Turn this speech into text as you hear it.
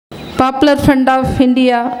Popular front of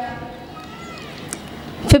India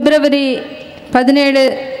February 17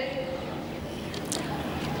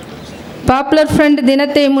 popular front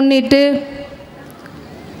தினத்தை முன்னிட்டு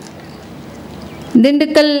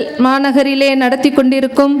திண்டுக்கல் மாநகரிலே நடத்தி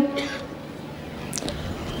கொண்டிருக்கும்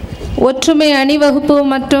ஒற்றுமை அணிவகுப்பு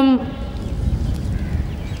மற்றும்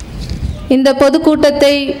இந்த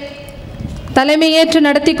பொதுக்கூட்டத்தை தலைமையேற்று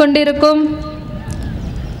நடத்தி கொண்டிருக்கும்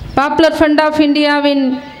பாப்புலர் ஃப்ரண்ட் ஆஃப் இந்தியாவின்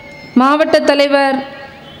மாவட்ட தலைவர்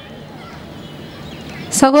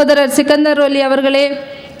சகோதரர் சிக்கந்தர் ஒலி அவர்களே,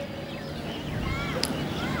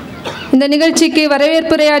 இந்த நிகழ்ச்சிக்கு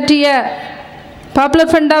வரவேற்புரையாற்றிய பாப்புலர்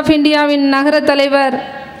ஃப்ரண்ட் ஆஃப் இந்தியாவின் நகர தலைவர்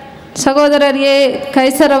சகோதரர் ஏ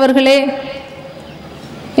கைசர் அவர்களே,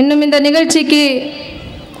 இன்னும் இந்த நிகழ்ச்சிக்கு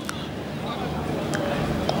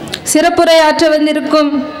சிறப்புரையாற்ற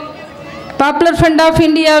வந்திருக்கும் பாப்புலர் ஃப்ரண்ட் ஆஃப்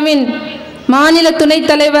இந்தியாவின் மாநில துணைத்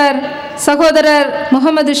தலைவர் சகோதரர்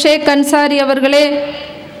முகமது ஷேக் அன்சாரி அவர்களே,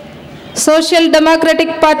 சோஷியல்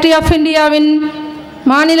டெமோக்ராட்டிக் பார்ட்டி ஆஃப் இந்தியாவின்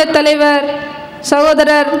மாநில தலைவர்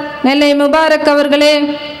சகோதரர் நெல்லை முபாரக் அவர்களே,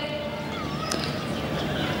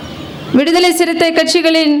 விடுதலை சிறுத்தை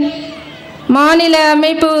கட்சிகளின் மாநில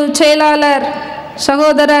அமைப்பு செயலாளர்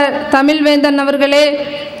சகோதரர் தமிழ்வேந்தன் அவர்களே,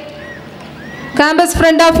 கேம்பஸ்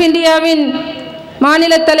ஃப்ரண்ட் ஆஃப் இந்தியாவின்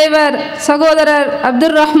மாநில தலைவர் சகோதரர்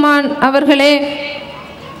அப்துல் ரஹ்மான் அவர்களே,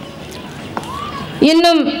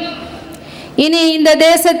 இன்னும் இனி இந்த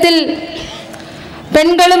தேசத்தில்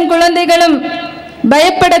பெண்களும் குழந்தைகளும்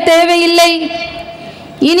பயப்பட தேவையில்லை.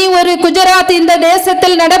 இனி ஒரு குஜராத் இந்த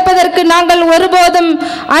தேசத்தில் நடப்பதற்கு நாங்கள் ஒருபோதும்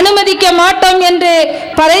அனுமதிக்க மாட்டோம் என்று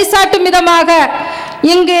பறைசாட்டும் விதமாக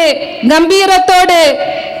இங்கு கம்பீரத்தோடு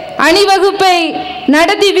அணிவகுப்பை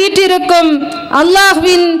நடத்தி வீற்றிருக்கும்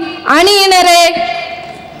அல்லாஹ்வின் அணியினரே,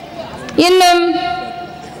 இன்னும்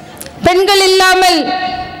பெண்கள் இல்லாமல்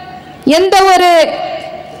எந்த ஒரு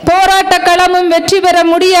போராட்ட களமும் வெற்றி பெற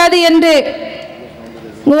முடியாது என்று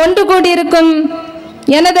ஒன்று கூடியிருக்கும்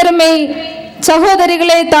எனதருமை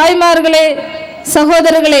சகோதரிகளே, தாய்மார்களே,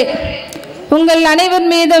 சகோதரர்களே, உங்கள் அனைவர்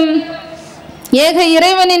மீதும் ஏக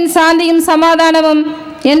இறைவனின் சாந்தியும் சமாதானமும்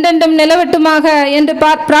என்றென்றும் நிலவட்டுமாக என்று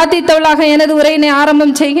பிரார்த்தித்தவளாக எனது உரையினை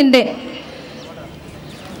ஆரம்பம் செய்கின்றேன்.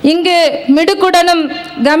 இங்கு மிடுக்குடனும்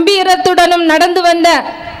கம்பீரத்துடனும் நடந்து வந்த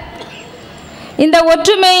இந்த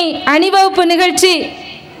ஒற்றுமை அணிவகுப்பு நிகழ்ச்சி,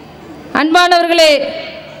 அன்பானவர்களே,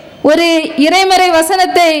 ஒரு இறைமறை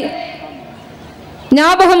வசனத்தை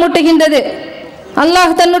ஞாபகமூட்டுகின்றது.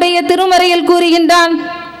 அல்லாஹ் தன்னுடைய திருமறையில் கூறுகின்றான்,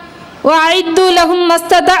 வஅஇத்து லஹும்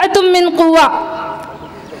மஸ்ததஅதும் மின் குவா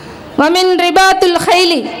வமின் ரிபாத்துல்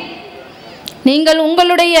கைலி, நீங்கள்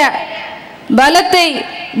உங்களுடைய பலத்தை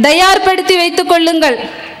தயார்படுத்தி வைத்துக் கொள்ளுங்கள்,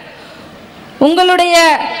 உங்களுடைய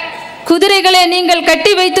குதிரைகளை நீங்கள்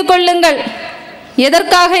கட்டி வைத்துக் கொள்ளுங்கள்.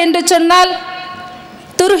 எதற்காக என்று சொன்னால்,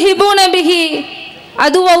 துர்ஹிபூன பிஹி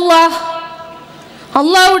அதுவல்லாஹ்,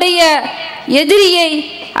 அல்லாஹ்வுடைய எதிரியை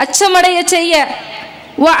அச்சமடைய செய்ய,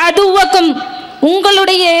 வ அதுவக்கும்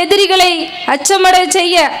உங்களுடைய எதிரிகளை அச்சமடைய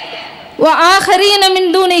செய்ய, வ ஆகரீன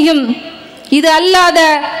மின் தூனிஹிம் இது அல்லாத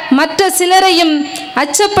மற்ற சிலரையும்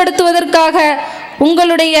அச்சப்படுத்துவதற்காக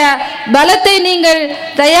உங்களுடைய பலத்தை நீங்கள்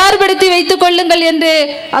தயார்படுத்தி வைத்துக் கொள்ளுங்கள் என்று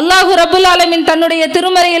அல்லாஹு ரப்புல் ஆலமீன் தன்னுடைய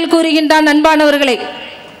திருமறையில் கூறுகின்றான். அன்பானவர்களே,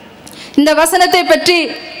 இந்த வசனத்தை பற்றி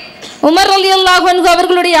உமர் ரலியல்லாஹு அன்ஹு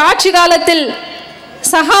அவர்களுடைய ஆட்சி காலத்தில்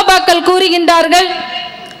சஹாபாக்கள் கூறுகின்றார்கள்,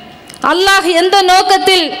 அல்லாஹ் எந்த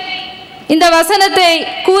நோக்கத்தில் இந்த வசனத்தை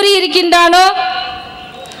கூறியிருக்கின்றானோ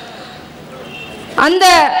அந்த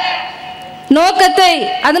நோக்கத்தை,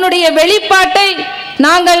 அதனுடைய வெளிப்பாட்டை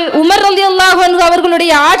நாங்கள் உமர் ரலியல்லாஹு அன்ஹு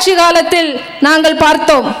அவர்களுடைய ஆட்சி காலத்தில் நாங்கள்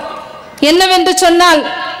பார்த்தோம். என்னவென்று சொன்னால்,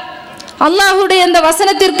 அல்லாஹ்வுடைய இந்த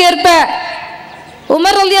வசனத்திற்கேற்ப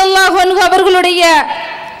உமர் ரலியல்லாஹு அன்ஹு அவர்களுடைய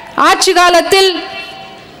ஆட்சி காலத்தில்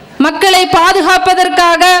மக்களை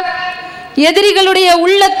பாதுகாப்பதற்காக, எதிரிகளுடைய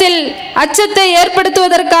உள்ளத்தில் அச்சத்தை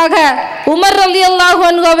ஏற்படுத்துவதற்காக உமர் ரலியல்லாஹு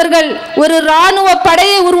அன்ஹு அவர்கள் ஒரு இராணுவ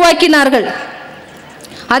படையை உருவாக்கினார்கள்.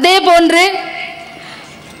 அதே போன்று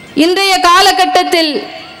இன்றைய காலகட்டத்தில்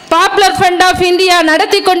பாப்புலர் ஃப்ரண்ட் ஆஃப் இந்தியா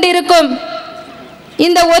நடத்தி கொண்டிருக்கும்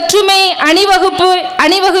இந்த ஒற்றுமை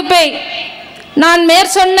அணிவகுப்பை நான்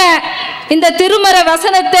மேற்சொன்ன இந்த திருமறை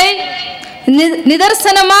வசனத்தை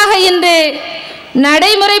நிதர்சனமாக இன்று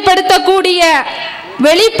நடைமுறைப்படுத்தக்கூடிய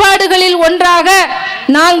வெளிப்பாடுகளில் ஒன்றாக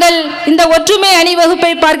நாங்கள் இந்த ஒற்றுமை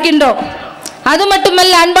அணிவகுப்பை பார்க்கின்றோம். அது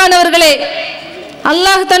மட்டுமல்ல அன்பானவர்களே,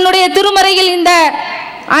 அல்லாஹ் தன்னுடைய திருமறையில் இந்த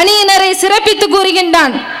அணியினரை சிறப்பித்து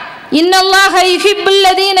கூறுகின்றான், இன்னல்லாஹ யுஹிப்புல்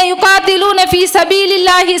லதீன யுகாத்திலூன ஃபீ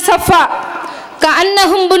சபீலில்லாஹி ஸஃபா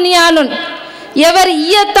கஅன்னஹும் புன்யானுன், எவர்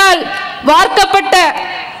ஈயத்தால் வார்க்கப்பட்ட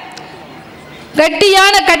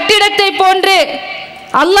கட்டியான கட்டிடத்தை போன்று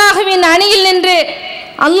அல்லாஹ்வின் அணியில் நின்று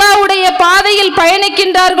அல்லாஹ்வுடைய பாதையில்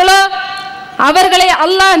பயணிக்கின்றார்களோ அவர்களை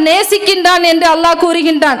அல்லாஹ் நேசிக்கின்றான் என்று அல்லாஹ்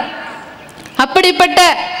கூறுகின்றான். அப்படிப்பட்ட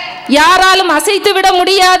யாராலும் அசைத்துவிட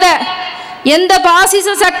முடியாத, எந்த பாசிச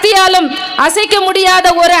சக்தியாலும் அசைக்க முடியாத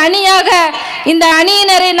ஒரு அணியாக இந்த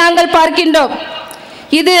அணியினரை நாங்கள் பார்க்கின்றோம்.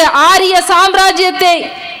 இது ஆரிய சாம்ராஜ்யத்தை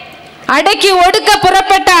அடக்கி ஒடுக்க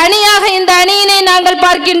புறப்பட்ட அணியாக இந்த அணியினை நாங்கள்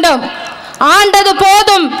பார்க்கின்றோம். ஆண்டது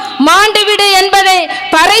போதும் மாண்டுவிடு என்பதை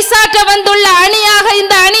பறைசாற்ற வந்துள்ள அணியாக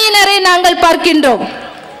இந்த அணியினரை நாங்கள் பார்க்கின்றோம்.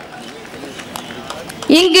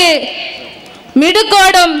 இங்கு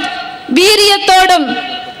மிடுக்கோடும் வீரியத்தோடும்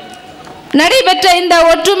நடைபெற்ற இந்த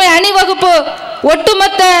ஒற்றுமை அணிவகுப்பு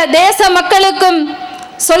ஒட்டுமொத்த தேச மக்களுக்கும்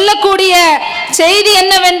சொல்லக்கூடிய செய்தி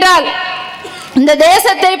என்னவென்றால், இந்த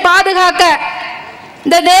தேசத்தை பாதுகாக்க,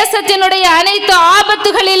 இந்த தேசத்தினுடைய அனைத்து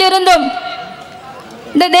ஆபத்துகளில் இருந்தும்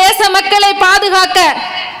இந்த தேச மக்களை பாதுகாக்க,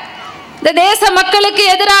 இந்த தேச மக்களுக்கு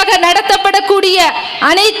எதிராக நடத்தப்படக்கூடிய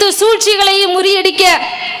அனைத்து சூழ்ச்சிகளையும் முறியடிக்க,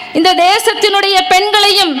 இந்த தேசத்தினுடைய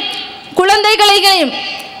பெண்களையும் குழந்தைகளையும்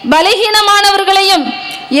பலகீனமானவர்களையும்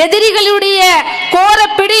எதிரிகளுடைய கோர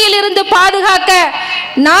பிடியில் இருந்து பாதுகாக்க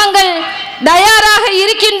நாங்கள் தயாராக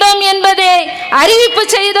இருக்கின்றோம் என்பதை அறிவிப்பு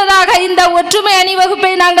செய்ததாக இந்த ஒற்றுமை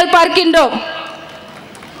அணிவகுப்பை நாங்கள் பார்க்கின்றோம்.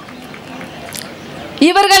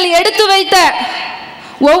 இவர்கள் எடுத்து வைத்த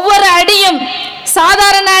ஒவ்வொரு அடியும்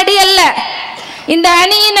சாதாரண அடி அல்ல. இந்த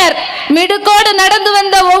அணியினர் மிடுக்கோடு நடந்து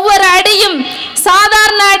வந்த ஒவ்வொரு அடியும்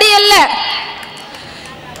சாதாரண அடி அல்ல.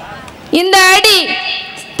 இந்த அடி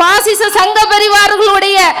பாசிச சங்க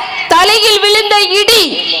பரிவார்களுடைய தலையில் விழுந்த இடி.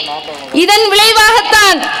 இதன்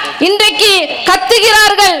விளைவாகத்தான் இன்றைக்கு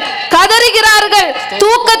கத்துகிறார்கள், கதறுகிறார்கள்,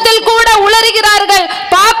 தூக்கத்தில் கூட உளறுகிறார்கள்.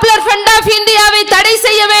 பாப்புலர் ஃப்ரண்ட் ஆஃப் இந்தியாவை தடை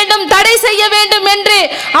செய்ய வேண்டும், தடை செய்ய வேண்டும் என்று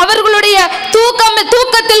அவர்களுடைய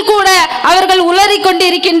தூக்கத்தில் கூட அவர்கள் உளறிக்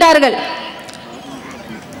கொண்டிருக்கின்றார்கள்.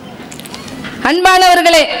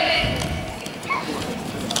 அன்பானவர்களே,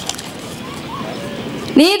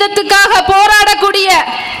 நீதத்துக்காக போராடக்கூடிய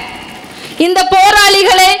இந்த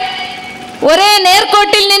போராளிகளை ஒரே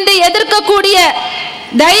நேர்கோட்டில் நின்று எதிர்க்கக்கூடிய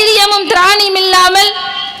தைரியமும் திராணியும் இல்லாமல்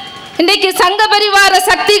இன்றைக்கு சங்க பரிவார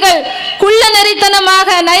சக்திகள் குள்ள நெறித்தனமாக,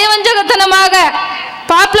 நயவஞ்சகத்தனமாக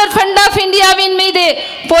பாப்புலர் ஃப்ரண்ட் ஆஃப் இந்தியாவின் மீது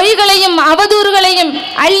பொய்களையும் அவதூறுகளையும்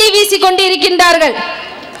அள்ளி வீசி கொண்டிருக்கின்றார்கள்.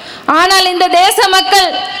 ஆனால் இந்த தேச மக்கள்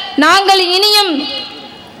நாங்கள் இனியும்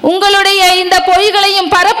உங்களுடைய இந்த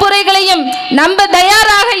பொய்களையும் பரப்புரைகளையும் நம்ப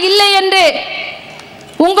தயாராக இல்லை என்று,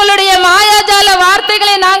 உங்களுடைய மாயாஜால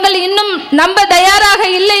வார்த்தைகளை நாங்கள் இன்னும் நம்ப தயாராக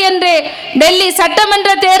இல்லை என்று டெல்லி சட்டமன்ற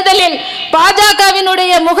தேர்தலில்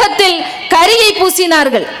பாஜகவினுடைய முகத்தில் கரியை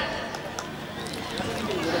பூசினார்கள்.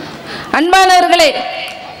 அன்பானவர்களே,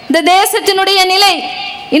 இந்த தேசத்தினுடைய நிலை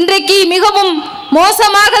இன்றைக்கு மிகவும்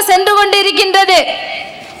மோசமாக சென்று கொண்டிருக்கின்றது.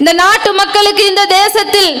 இந்த நாட்டு மக்களுக்கு இந்த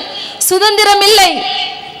தேசத்தில் சுதந்திரம் இல்லை,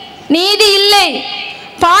 நீதி இல்லை,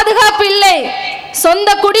 பாதுகாப்பு இல்லை. சொந்த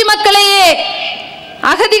குடிமக்களையே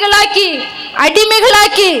அகதிகளாக்கி,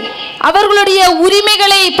 அடிமைகளாக்கி, அவர்களுடைய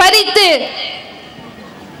உரிமைகளை பறித்து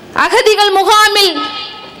அகதிகள் முகாமில்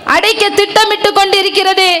அடைக்க திட்டமிட்டு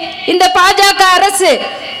கொண்டிருக்கிறது இந்த பாஜக அரசு.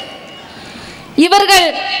 இவர்கள்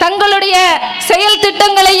தங்களுடைய செயல்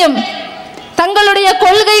திட்டங்களையும் தங்களுடைய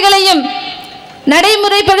கொள்கைகளையும்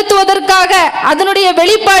நடைமுறைப்படுத்துவதற்காக அதனுடைய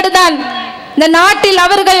வெளிப்பாடுதான் இந்த நாட்டில்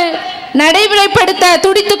அவர்கள் நடைமுறைப்படுத்த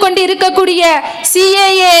துடித்துக் கொண்டு இருக்கக்கூடிய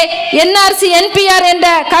CAA, NRC, NPR என்ற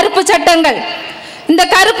கருப்பு சட்டங்கள். இந்த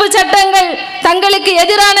கருப்பு சட்டங்கள் தங்களுக்கு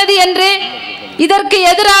எதிரானது என்று, இதற்கு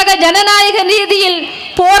எதிராக ஜனநாயக ரீதியில்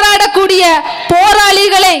போராடக்கூடிய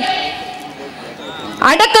போராளிகளை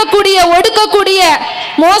அடக்கக்கூடிய, ஒடுக்கக்கூடிய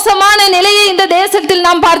மோசமான நிலையை இந்த தேசத்தில்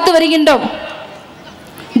நாம் பார்த்து வருகின்றோம்.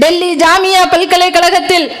 டெல்லி ஜாமியா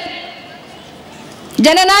பல்கலைக்கழகத்தில்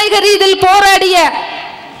ஜனநாயக ரீதியில் போராடிய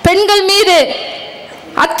பெண்கள் மீது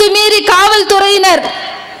அத்துமீறி காவல்துறையினர்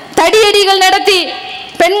தடியடிகள் நடத்தி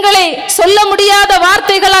பெண்களை சொல்ல முடியாத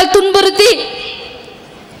வார்த்தைகளால் துன்புறுத்தி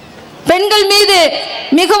பெண்கள் மீது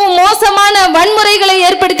மிகவும் மோசமான வன்முறைகளை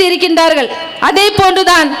ஏற்படுத்தி இருக்கின்றார்கள். அதே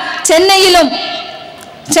போன்றுதான் சென்னையிலும்,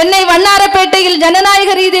 சென்னை வண்ணாரப்பேட்டையில்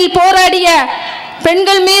ஜனநாயக ரீதியில் போராடிய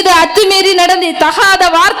பெண்கள் மீது அத்துமீறி நடந்து தகாத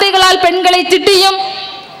வார்த்தைகளால் பெண்களை திட்டியும்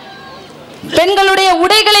பெண்களுடைய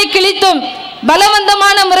உடைகளை கிழித்தும்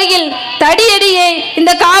பலவந்தமான முறையில் தடியடியை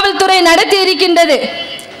இந்த காவல்துறை நடத்தி இருக்கின்றது.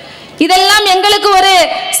 இதெல்லாம் எங்களுக்கு ஒரு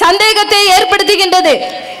சந்தேகத்தை ஏற்படுத்துகின்றது.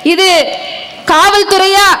 இது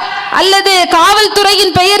காவல்துறையா அல்லது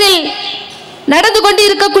காவல்துறையின் பெயரில் நடந்து கொண்டு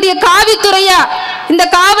இருக்கக்கூடிய காவித்துறையா? இந்த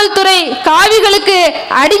காவல்துறை காவிகளுக்கு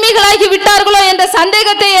அடிமைகளாகி விட்டார்களோ என்ற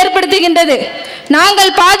சந்தேகத்தை ஏற்படுத்துகின்றது.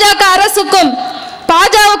 நாங்கள் பாஜக அரசுக்கும்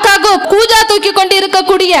பாஜகவுக்காக கூஜா தூக்கி கொண்டு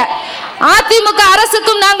இருக்கக்கூடிய அதிமுக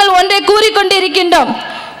அரசுக்கும் நாங்கள் ஒன்றை கூறிக்கொண்டிருக்கின்றோம்.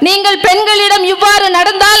 நீங்கள் பெண்களிடம் இவ்வாறு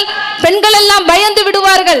நடந்தால் பெண்கள் எல்லாம் பயந்து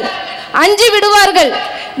விடுவார்கள், அஞ்சி விடுவார்கள்,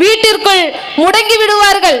 வீட்டிற்குள் முடங்கி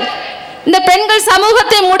விடுவார்கள். இந்த பெண்கள்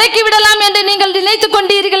சமூகத்தை முடக்கி விடலாம் என்று நீங்கள் நினைத்துக்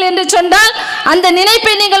கொண்டீர்கள் என்று சொன்னால் அந்த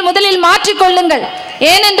நினைப்பை நீங்கள் முதலில் மாற்றிக்கொள்ளுங்கள்.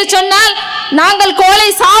 ஏனென்று சொன்னால் நாங்கள் கோலை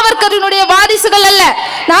சாவர்கரினுடைய வாரிசுகள் அல்ல,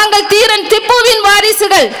 நாங்கள் தீரன் திப்புவின்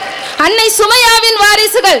வாரிசுகள், அன்னை சுமையாவின்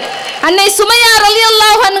வாரிசுகள். அன்னை சுமையா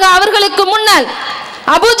ரலியல்லாஹு அன்ஹா அவர்களுக்கு முன்னால்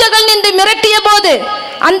அபூஜகல் நின்று மிரட்டிய போது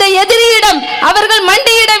அந்த எதிரியிடம் அவர்கள்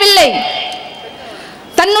மண்டியிடவில்லை.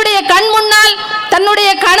 தன்னுடைய கண் முன்னால் தன்னுடைய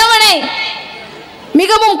கணவனை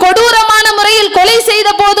மிகவும் கொடூரமான முறையில் கொலை செய்த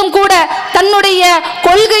போதும் கூட தன்னுடைய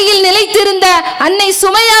கொள்கையில் நிலைத்திருந்த அன்னை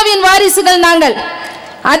சுமையாவின் வாரிசுகள் நாங்கள்.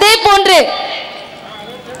 அதே போன்று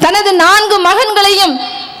தனது 4 மகன்களையும்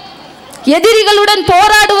எதிரிகளுடன்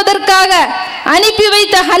போராடுவதற்காக அனுப்பி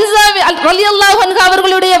வைத்த ஹன்ஸா ரலியல்லாஹு அன்ஹா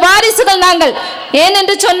அவர்களுடைய வாரிசுகள் நாங்கள்.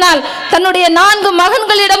 ஏனென்று சொன்னால் தன்னுடைய 4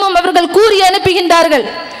 மகன்களிடமும் அவர்கள் கூறி அனுப்புகின்றார்கள்,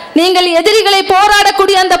 நீங்கள் எதிரிகளை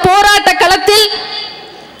போராடக்கூடிய அந்த போராட்ட களத்தில்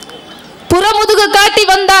புறமுதுகு காட்டி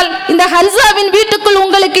வந்தால் இந்த ஹன்ஸாவின் வீட்டுக்குள்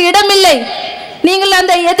உங்களுக்கு இடமில்லை, நீங்கள்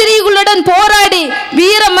அந்த எதிரிகளுடன் போராடி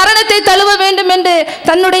வீர மரணத்தை தழுவ வேண்டும் என்று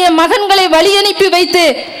தன்னுடைய மகன்களை வழி அனுப்பி வைத்து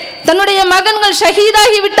தன்னுடைய மகன்கள்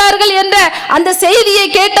ஷஹீதாகி விட்டார்கள் என்ற அந்த செய்தியை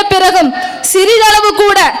கேட்ட பிறகும் சிறிதளவு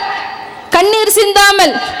கூட கண்ணீர்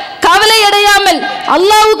சிந்தாமல் கவலை அடையாமல்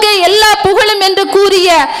அல்லாஹ்வுக்கே எல்லா புகழும் என்று கூறிய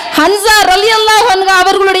ஹன்ஸா ரலியல்லாஹு அன்ஹா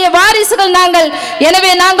அவர்களுடைய வாரிசுகள் நாங்கள்.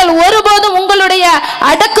 எனவே நாங்கள் ஒருபோதும் உங்களுடைய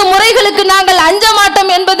அடக்கு முறைகளுக்கு நாங்கள் அஞ்ச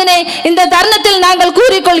மாட்டோம் என்பதனை இந்த தருணத்தில் நாங்கள்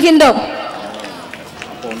கூறிக்கொள்கின்றோம்.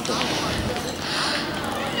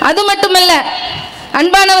 அது மட்டுமல்ல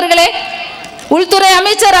அன்பானவர்களே, உள்துறை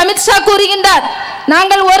அமைச்சர் அமித்ஷா கூறுகின்றார்,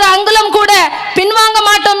 நாங்கள் ஒரு அங்குலம் கூட பின்வாங்க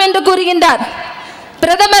மாட்டோம் என்று கூறுகின்றார்.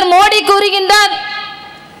 பிரதமர் மோடி கூறுகின்றார்,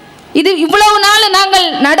 இது இவ்வளவு நாள் நாங்கள்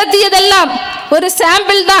நடத்தியதெல்லாம் ஒரு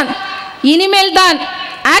சாம்பிள் தான், இனிமேல் தான்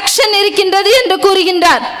ஆக்ஷன் இருக்கின்றது என்று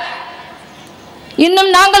கூறுகின்றார். இன்னும்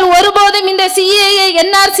நாங்கள் ஒருபோதும் இந்த சிஏஏ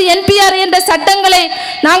என்ஆர்சி என்பிஆர் என்ற சட்டங்களை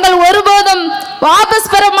நாங்கள் ஒருபோதும்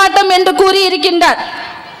வாபஸ் பெற மாட்டோம் என்று கூறியிருக்கின்றார்.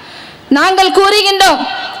 நாங்கள் கூறுகின்றோம்,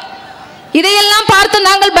 இதையெல்லாம் பார்த்து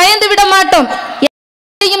நாங்கள் பயந்து விட மாட்டோம்.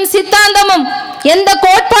 சித்தாந்தமும் எந்த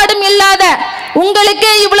கோட்பாடும் இல்லாத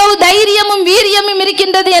உங்களுக்கே இவ்வளவு தைரியமும் வீரியமும்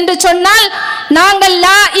இருக்கின்றது என்று சொன்னால் நாங்கள்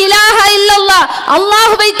லா இலாஹா இல்லல்லாஹ்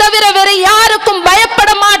அல்லாஹ்வை தவிர வேறு யாருக்கும்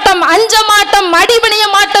பயப்பட மாட்டோம், அஞ்ச மாட்டோம், அடிபணிய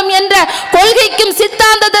மாட்டோம் என்ற கொள்கைக்கும்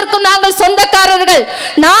சித்தாந்தத்திற்கும் நாங்கள் சொந்தக்காரர்கள்.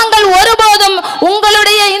 நாங்கள் ஒருபோதும்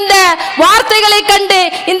உங்களுடைய இந்த வார்த்தைகளை கண்டு,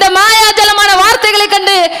 இந்த மாயாஜலமான வார்த்தைகளை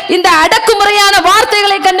கண்டு, இந்த அடக்குமுறையான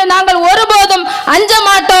வார்த்தைகளை கண்டு நாங்கள் ஒருபோதும் அஞ்ச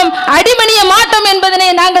மாட்டோம், அடிபணிய மாட்டோம் என்பதனை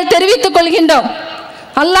நாங்கள் தெரிவித்துக் கொள்கின்றோம்.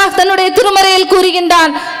 அல்லாஹ் தன்னுடைய திருமறையில்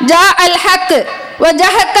கூறுகின்றான், ஜா அல் ஹக் வ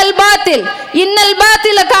ஜஹக்கல் பாத்தில் இன்னல்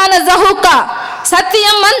பாத்தில கான ஜஹூகா.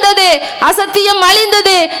 சத்தியம் வந்தது, அசத்தியம்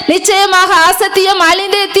அழிந்தது, நிச்சயமாக அசத்தியம்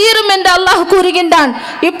அழிந்தே தீரும் என்று அல்லாஹ் கூறுகின்றான்.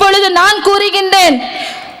 இப்பொழுது நான் கூறுகின்றேன்,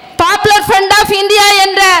 பாப்புலர் ஃப்ரண்ட் ஆஃப் இந்தியா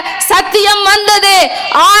என்ற சத்தியம் வந்தது,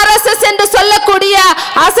 ஆர்எஸ்எஸ் என்று சொல்லக்கூடிய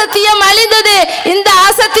அசத்தியம் அழிந்தது. இந்த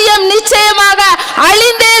அசத்தியம் நிச்சயமாக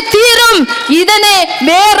அழிந்தே தீரும். இதனை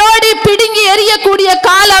வேரோடி பிடுங்கி எறியக்கூடிய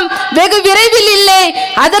காலம் வெகு விரைவில் இல்லை.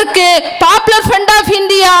 அதற்கு பாப்புலர் ஃப்ரண்ட் ஆஃப்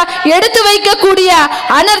இந்தியா எடுத்து வைக்கக்கூடிய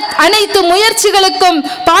அனைத்து முயற்சிகளுக்கும்,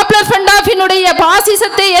 பாப்புலர் ஃப்ரண்ட் ஆஃப் இந்தியா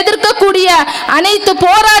பாசிசத்தை எதிர்க்கக்கூடிய அனைத்து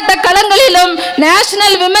போராட்ட களங்களிலும்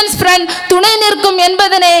நேஷனல் விமென்ஸ் ஃப்ரண்ட் துணை நிற்கும்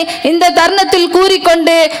என்பதனை இந்த தருணத்தில்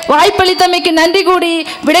கூறிக்கொண்டு வாய்ப்பளித்தமைக்கு நன்றி கூடி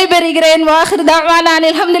விடைபெறுகிறேன். வாஹிர் தஅவானா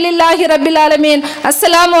அல்ஹம்துலில்லாஹி ரப்பில் ஆலமீன்.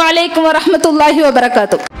 அஸ்ஸலாமு அலைக்கும் வரஹ்மத்துல்லாஹி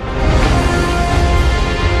வபரகாத்துஹு.